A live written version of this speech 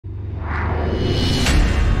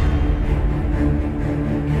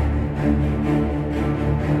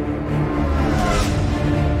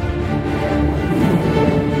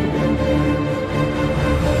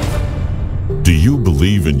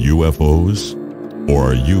believe in UFOs?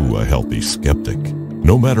 Or are you a healthy skeptic?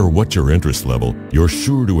 No matter what your interest level, you're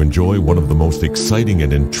sure to enjoy one of the most exciting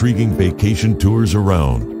and intriguing vacation tours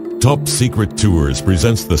around. Top Secret Tours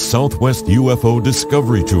presents the Southwest UFO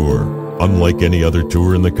Discovery Tour. Unlike any other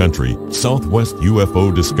tour in the country, Southwest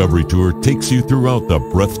UFO Discovery Tour takes you throughout the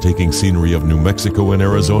breathtaking scenery of New Mexico and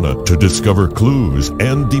Arizona to discover clues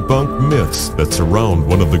and debunk myths that surround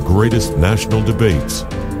one of the greatest national debates.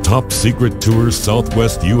 Top Secret Tours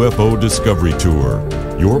Southwest UFO Discovery Tour.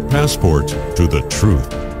 Your passport to the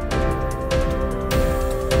truth.